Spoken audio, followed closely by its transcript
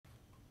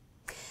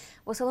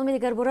با سلام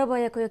دیگر باره با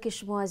یکی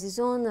شما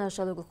عزیزان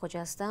شالوگ خوش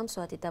هستم.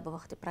 ساعتی 10 به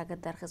وقت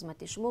پرگرد در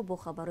خدمت شما با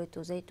خبرهای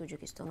تازه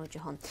تاجیکستان و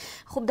جهان.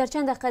 خب در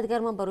چند دقیقه دیگر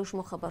من برای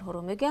شما خبرها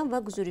رو میگم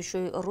و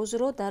گزارش‌های روز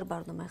رو در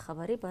برنامه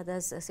خبری بعد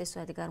از 3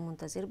 ساعت دیگر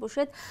منتظر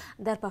باشید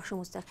در پخش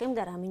مستقیم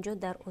در همینجا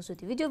در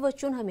آزادی ویدیو و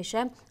چون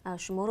همیشه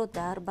شما رو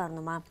در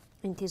برنامه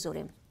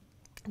انتظاریم.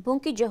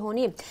 بانک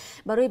جهانی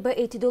برای به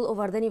اعتدال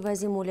آوردن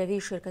وضع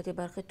مالیوی شرکت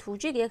برق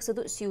توجیک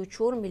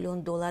 134 میلیون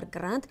دلار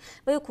گرانت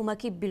و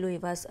کمک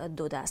بلایوز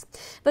داده است.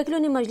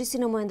 وکیلان مجلس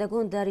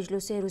نمایندگان در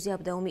اجلاس روز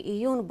 17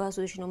 ایون با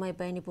سودشنامه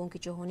بین بانک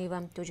جهانی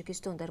و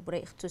تاجیکستان درباره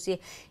اختصاص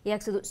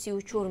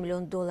 134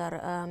 میلیون دلار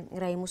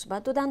رأی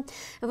مثبت دادند.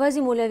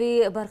 وضع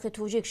مالیوی برق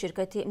توجیک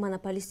شرکت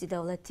مونوپولیست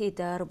دولتی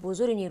در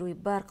بازار نیروی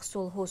برق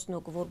سال‌هاست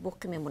ناگوار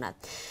باقی میماند.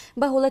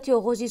 به حالت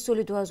آغاز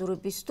سال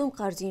 2020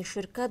 قرض این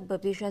شرکت به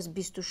بیش از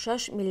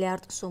 26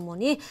 میلیارد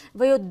سومانی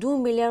و یا 2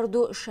 میلیارد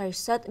و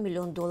 600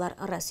 میلیون دلار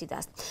رسیده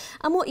است.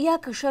 اما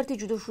یک شرط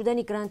جدا شدن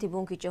گرانت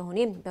بانک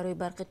جهانی برای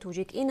برق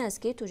توجیک این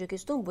است که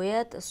تاجیکستان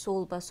باید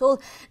سال به سال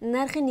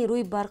نرخ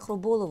نیروی برق را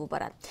بالا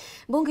ببرد.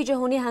 بانک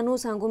جهانی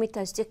هنوز هنگام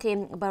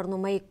تصدیق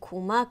برنامه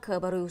کمک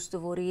برای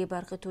استواری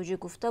برق توجیک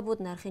گفته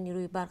بود نرخ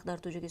نیروی برق در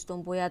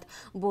تاجیکستان باید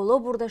بالا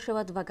برده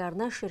شود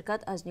وگرنه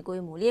شرکت از نگاه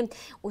مالی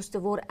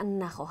استوار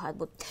نخواهد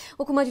بود.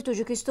 حکومت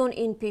تاجیکستان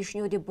این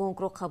پیشنهاد بانک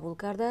را قبول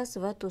کرده است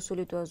و تا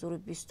سال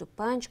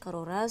 2025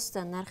 قرار است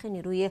نرخ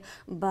نیروی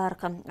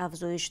برق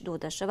افزایش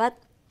داده شود.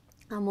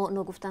 اما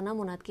نگفته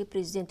نماند که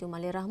پرزیدنت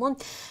علی رحمان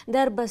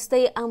در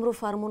بسته امر و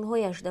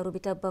فرمانهایش در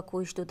رابطه با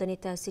کاهش دادن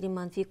تاثیر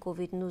منفی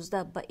کووید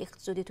 19 به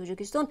اقتصاد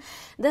تاجیکستان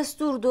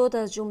دستور داد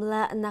از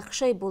جمله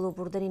نقشه بالا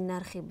بردن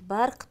نرخ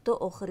برق تا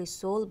آخر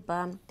سال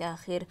به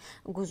تأخیر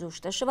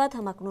گذاشته شود.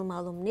 همکنون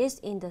معلوم نیست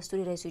این دستور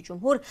رئیس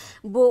جمهور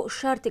با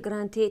شرط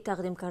گرانتی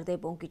تقدیم کرده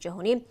بانک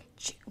جهانی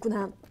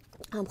چگونه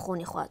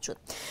همخوانی خواهد شد.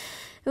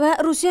 و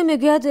روسیه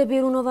میگوید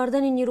بیرون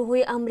آوردن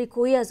نیروهای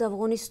آمریکایی از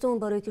افغانستان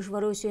برای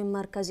کشورهای آسیای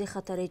مرکزی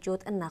خطر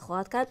ایجاد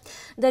نخواهد کرد.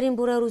 در این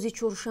باره روز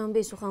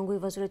چهارشنبه سخنگوی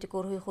وزارت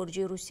کارهای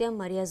خارجه روسیه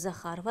ماریا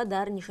زاخارова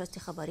در نشست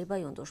خبری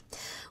بیان داشت.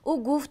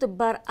 او گفت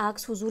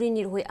برعکس حضور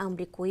نیروهای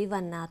آمریکایی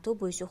و ناتو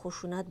باعث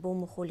خشونت با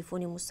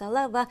مخالفان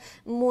مسلح و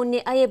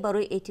مانع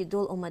برای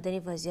اعتدال آمدن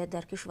وضعیت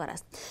در کشور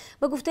است.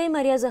 به گفته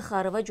ماریا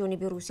زاخارова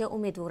جانب روسیه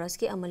امیدوار است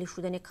که عملی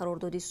شدن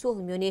قرارداد صلح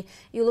میان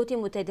ایالات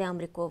متحده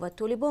آمریکا و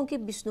طالبان که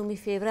 29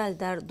 فوریه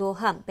در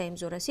دوحه به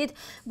امضا رسید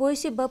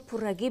باعث به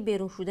پررگی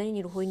بیرون شدن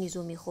نیروهای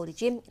نظامی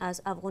خارجی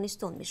از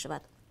افغانستان می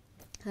شود.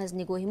 از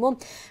نگاه ما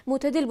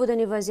معتدل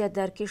بودن وضعیت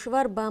در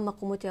کشور به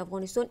مقامات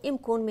افغانستان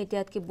امکان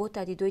میدهد که با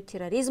تهدیدهای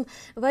تروریسم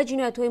و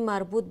جنایت‌های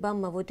مربوط به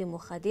مواد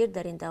مخدر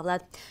در این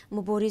دولت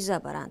مبارزه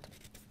برند.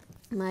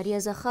 ماریا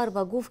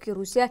زاخارова گفت که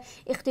روسیه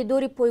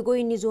اقتدار پایگاه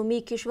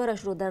نظامی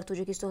کشورش را در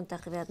تاجیکستان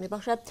تقویت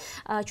می‌بخشد.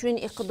 چنین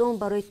اقدام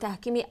برای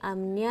تحکیم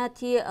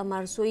امنیت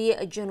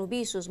مرزهای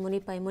جنوبی سازمان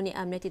پیمان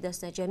امنیت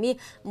دسته‌جمعی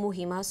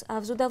مهم است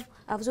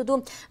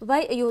افزود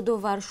و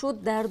یادآور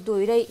شد در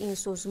دایره این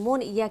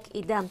سازمان یک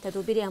ایده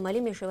تدابیر عملی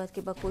می‌شود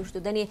که به کاهش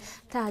دادن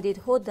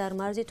تهدیدها در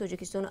مرز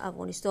تاجیکستان و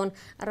افغانستان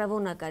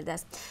روانه گردیده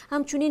است.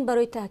 همچنین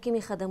برای تحکیم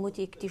خدمات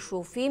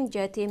اکتشافی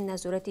جهت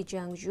نظارت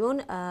جنگجویان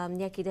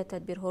یک ایده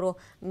تدبیرها را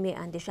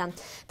اندیشم.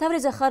 تبر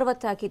زاخارова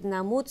تاکید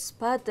نمود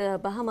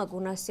سپاد به همه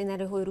گونه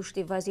سناریوهای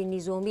رشد وضع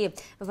نظامی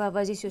و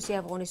وضع سیاسی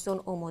افغانستان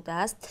آماده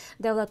است.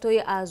 دولت‌های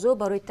اعضا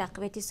برای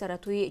تقویت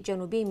سرحدهای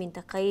جنوبی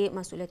منطقه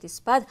مسئولیت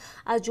سپاد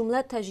از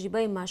جمله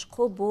تجربه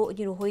مشق‌ها با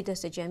نیروهای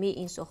دسته‌جمعی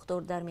این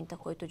ساختار در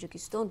منطقه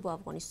تاجیکستان با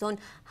افغانستان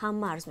هم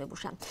مرز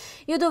می‌باشند.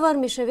 یادآور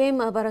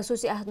می‌شویم بر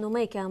اساس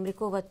عهدنامه‌ای که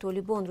آمریکا و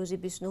طالبان روز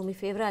 29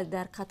 فوریه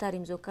در قطر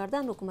امضا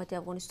کردند حکومت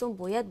افغانستان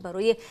باید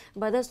برای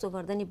به دست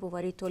آوردن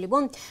باوری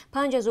طالبان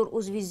 5000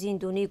 عضو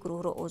زندانی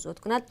گروه را آزاد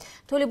کند.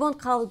 طالبان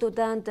قول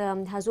دادند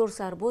 1000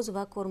 سرباز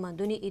و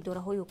کارمندان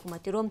اداره‌های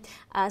حکومتی را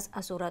از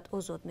اسارت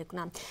آزاد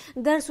می‌کنند.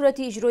 در صورت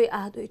اجرای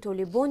عهدهای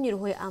طالبان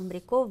نیروهای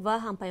آمریکا و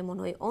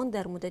همپیمان‌های آن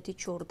در مدت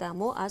 14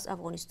 ماه از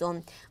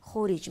افغانستان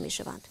خارج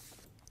می‌شوند.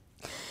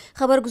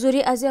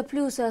 خبرگزاری آزیا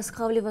پلوس از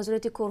قول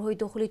وزارت کارهای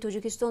داخلی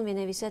تاجیکستان می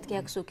نویسد که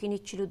یک ساکن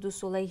 42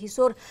 ساله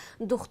حصار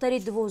دختری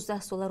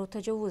 12 ساله را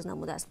تجاوز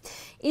نموده است.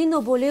 این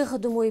نابالغ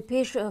 2 ماه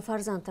پیش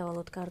فرزند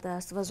تولد کرده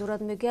است.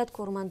 وزارت میگوید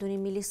کارمندان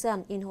میلیسا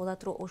این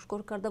حالت را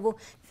آشکار کرده و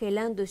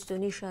فعلا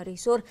دوستانی شهر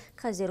حصار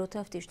قضیه را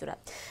تفتیش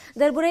دارد.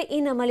 درباره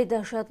این عمل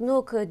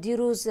دهشتناک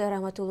دیروز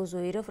رحمت الله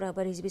ظاهرов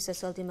رهبر حزب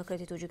سوسیال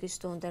دموکرات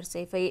تاجیکستان در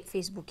صفحه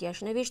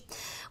فیسبوکیش نوشت.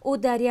 او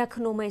در یک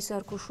نامه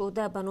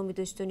سرکوشوده به نام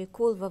دوستانی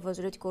کل و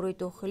وزارت کارهای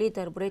داخلی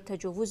درباره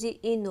تجاوز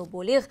این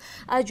نابالغ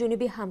از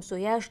جانب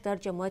همسایه‌اش در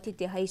جماعت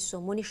دهه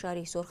سوم شهر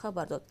حصار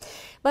خبر داد.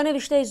 به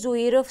نوشته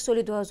ظاهرov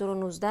سال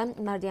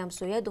 2019 مرد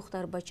همسایه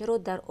دختر بچه را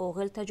در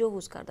آغل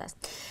تجاوز کرده است.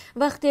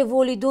 وقتی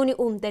والدان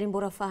او در این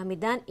باره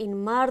فهمیدن این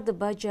مرد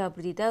به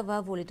جبر دیده و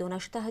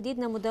والدانش تهدید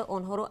نموده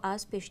آنها را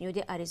از پیشنهاد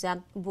عریضه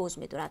باز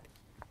می‌دارد.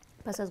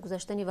 پس از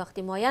گذشتن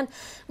وقتی معین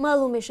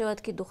معلوم می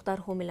شود که دختر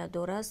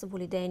حامله‌دار است.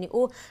 والدین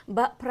او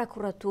به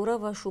پروکراتورا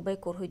و شعبه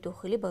کارهای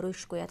داخلی برای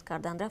شکایت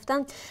کردن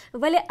رفتند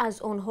ولی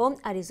از آنها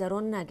عریضه را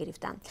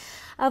نگرفتند.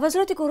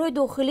 وزارت کارهای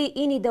داخلی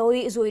این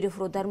ادعای ظاهریف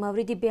را در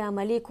مورد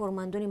بیعملی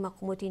کارمندان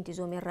مقامات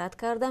انتظامی رد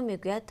کرده.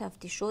 میگوید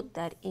تفتیشات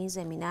در این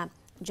زمینه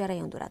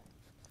جریان دارد.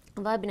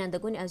 و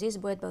بینندگان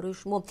عزیز باید برای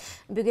شما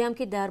بگویم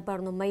که در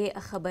برنامه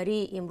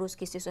خبری امروز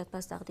که 3 ساعت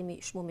پس تقدیم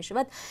شما می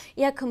شود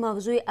یک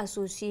موضوع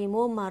اساسی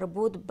ما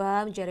مربوط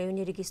به جریان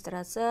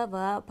رجیستراسیون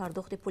و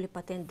پرداخت پول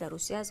پاتنت در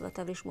روسیه است و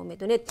طور شما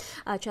میدونید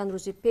چند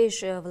روز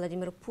پیش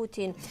ولادیمیر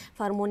پوتین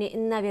فرمان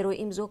نوی رو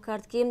امضا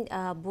کرد که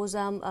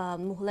بازم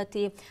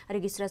مهلت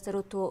رجیستراسیون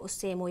رو تا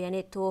 3 ماه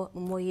یعنی تا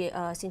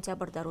ماه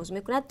سپتامبر دراز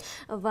میکند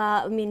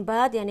و من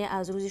بعد یعنی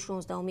از روز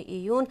 16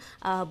 ایون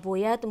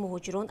باید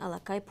مهاجران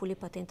علاقه پول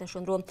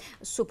پاتنتشون رو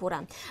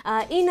سپورند.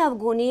 این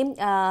افغانی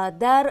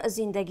در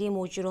زندگی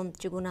مهاجران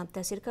چگونه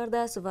تاثیر کرده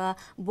است و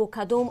با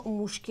کدام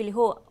مشکلی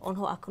ها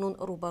آنها اکنون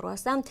روبرو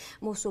هستند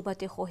ما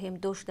صحبت خواهیم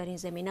داشت در این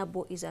زمینه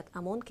با عزت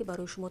امان که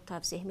برای شما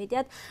توضیح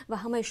میدهد و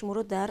همه شما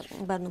را در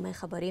برنامه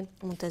خبری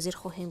منتظر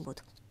خواهیم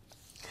بود.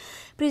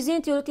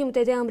 президент иёлоти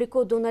муттаҳидаи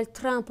амрико Дональд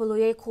Трамп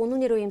лоиҳаи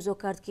қонунеро имзо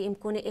кард ки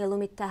имкони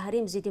эъломи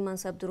таҳрим зидди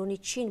мансабдорони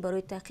чин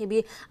барои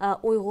таъқиби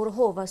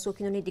уйғурҳо ва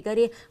сокинони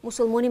дигари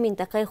мусулмони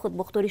минтақаи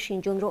худбохтори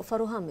Шинҷонро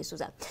фароҳам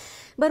месозад.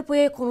 бар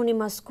пояи қонуни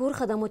мазкур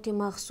хадамоти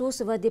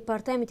махсус ва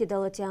департаменти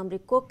давлати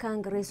амрико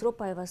конгрессро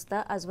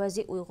пайваста аз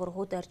вазъи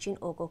уйғурҳо дар чин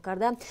огоҳ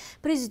карда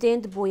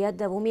президент бояд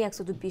давоми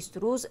 120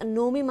 рӯз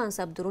номи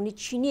мансабдорони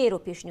чиниеро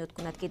пешниҳод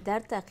кунад ки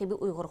дар таъқиби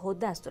уйғурҳо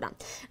даст доранд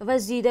ва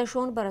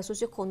зиддашон бар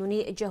асоси қонуни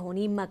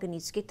ҷаҳонии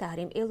магнитский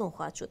таҳрим эълон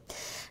хоҳад шуд.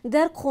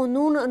 дар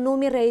қонун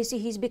номи раиси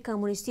ҳизби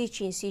коммунистии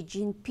чин Си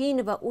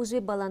Ҷинпин ва узви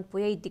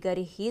баландпояи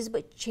дигари ҳизб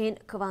Чен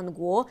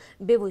Квангуо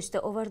бевосита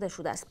оварда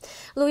шудааст.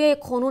 лоиҳаи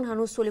қонун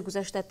ҳанӯз соли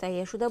гузашта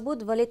таҳия шуда буд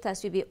вале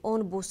тасвиби он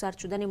бо сард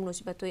шудани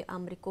муносибатҳои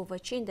амрико ва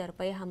чин дар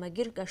пайи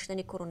ҳамагир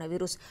гаштани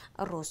коронавирус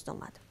рост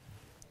омад.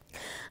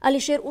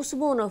 Алишер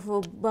Усмонов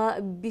ба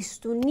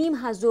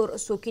 2,500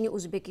 сокини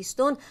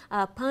Узбекистон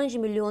 $5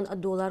 миллион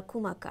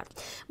кӯмак кард.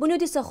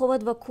 бунёди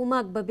саховат ва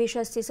кӯмак ба беш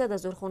аз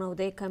 300,000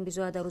 хонаводаи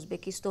камбизоа дар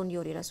Узбекистон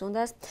ёрӣ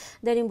расондааст.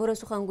 дар ин бора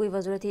сухангӯи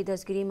вазорати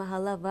дастгирии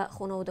маҳалла ва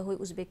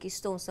хонаводаҳои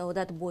Узбекистон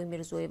Саодат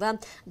Боймирзоева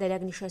дар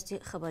як нишасти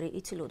хабарӣ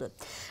иттилоъ дод.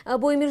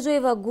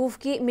 Боймирзоева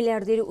гуфт ки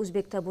миллиардери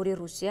узбектабори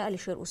Русия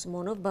Алишер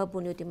Усмонов ба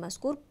бунёди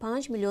мазкур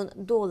 $5 миллион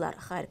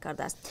хайр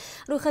кардааст.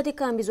 рӯйхати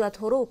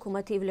камбизоатҳоро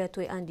ҳукумати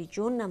вилоятҳои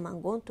Андиҷон,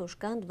 Мангон,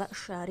 Тошканд ва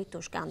шаҳри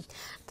Тошканд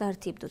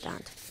тартиб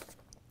доданд.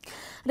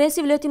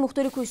 раиси вилояти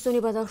мухтори кӯҳистони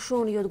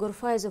Бадахшон Ёдгор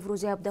Файзов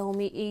рӯзи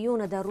 17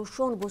 июн дар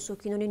Рӯшон бо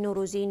сокинони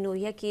норозии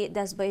ноҳия ки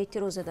даст ба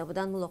эътироз зада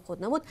буданд мулоқот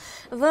намуд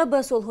ва ба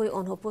суолҳои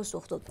онҳо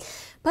посух дод.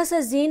 пас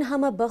аз ин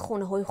ҳама ба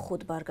хонаҳои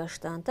худ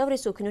баргаштанд. тавре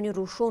сокинони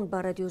Рӯшон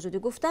ба Радиозодӣ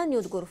гуфтанд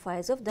Ёдгор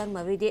Файзов дар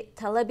мавриди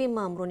талаби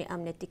маъмурони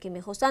амниятӣ ки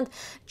мехостанд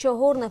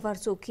 4 нафар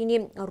сокини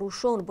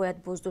Рӯшон бояд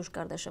боздошт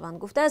карда шаванд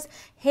гуфтааст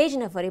ҳеҷ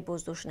нафаре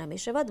боздошт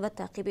намешавад ва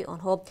таъқиби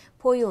онҳо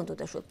поён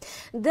дода шуд.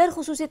 дар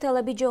хусуси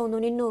талаби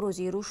ҷавонони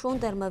норозии Рӯшон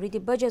дар мавриди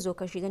ба ҷазо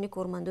кашидани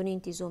кормандони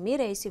интизомӣ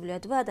раиси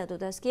вилоят ваъда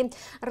додааст ки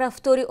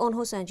рафтори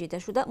онҳо санҷида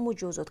шуда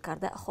муҷозот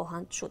карда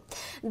хоҳанд шуд.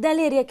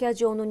 далер яке аз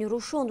ҷавонони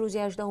Рӯшон рӯзи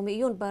 18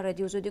 июн ба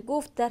Радиозодӣ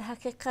гуфт дар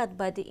ҳақиқат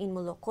баъди ин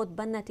мулоқот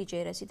ба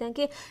натиҷае расиданд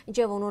ки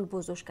ҷавонон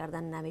боздошт карда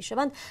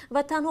намешаванд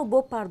ва танҳо бо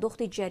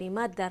пардохти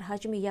ҷарима дар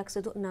ҳаҷми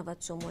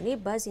 190 сомонӣ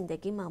ба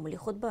зиндагии маъмули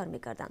худ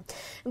бармегарданд.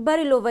 бар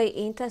иловаи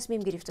ин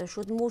тасмим гирифта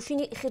шуд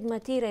мошини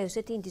хидматии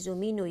раёсати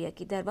интизомии ноҳия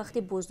ки дар вақти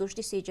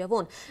боздошти 3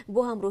 ҷавон бо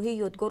ҳамроҳии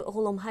Ёдгор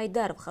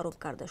Ғуломҳайдар хароб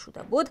карда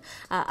шуда буд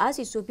аз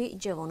ҳисоби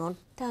ҷавонон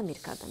таъмир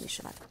карда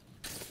мешавад.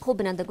 хуб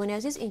бинандагони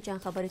азиз ин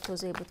чанд хабари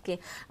тозае буд ки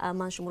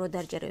ман шуморо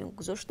дар ҷараён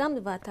гузоштам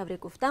ва тавре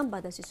гуфтам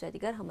баъд аз 3 соати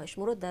дигар ҳамаи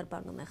шуморо дар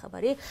барномаи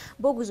хабарӣ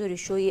бо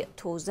гузоришҳои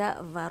тоза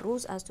ва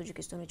рӯз аз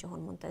Тоҷикистону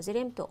ҷаҳон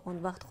мунтазирем. то он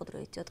вақт худро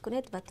эҳтиёт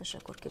кунед ва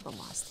ташаккур ки ба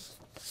мо ҳастед.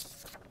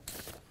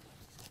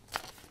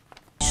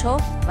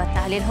 ва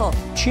таҳлилҳо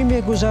чӣ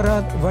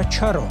мегузарад ва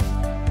чаро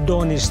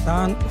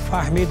донистан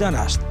фаҳмидан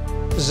аст.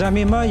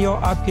 замима ё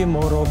апи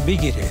моро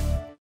бигиред.